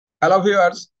Hello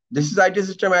viewers, this is IT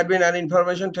System Admin and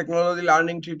Information Technology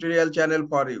Learning tutorial channel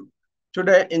for you.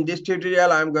 Today in this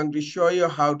tutorial, I am going to show you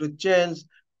how to change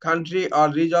country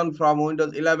or region from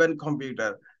Windows 11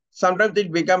 computer. Sometimes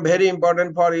it becomes very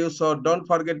important for you, so don't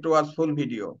forget to watch full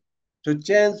video. To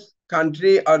change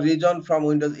country or region from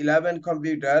Windows 11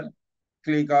 computer,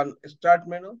 click on Start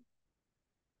menu.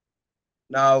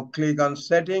 Now click on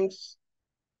Settings.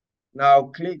 Now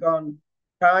click on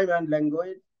Time and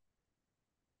Language.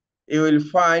 You will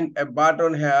find a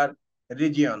button here,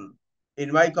 region.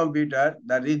 In my computer,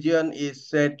 the region is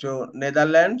set to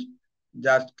Netherlands.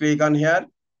 Just click on here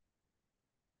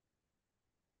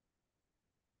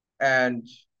and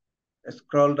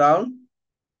scroll down.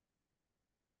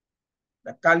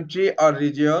 The country or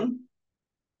region,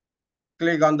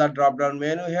 click on the drop-down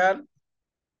menu here.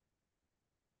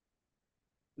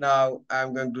 Now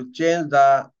I'm going to change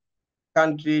the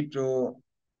country to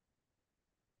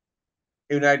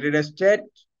United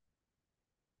States.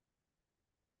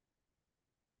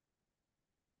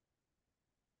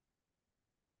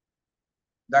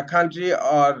 The country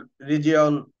or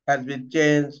region has been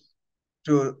changed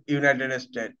to United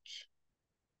States.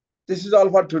 This is all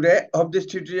for today. Hope this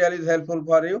tutorial is helpful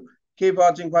for you. Keep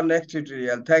watching for next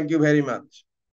tutorial. Thank you very much.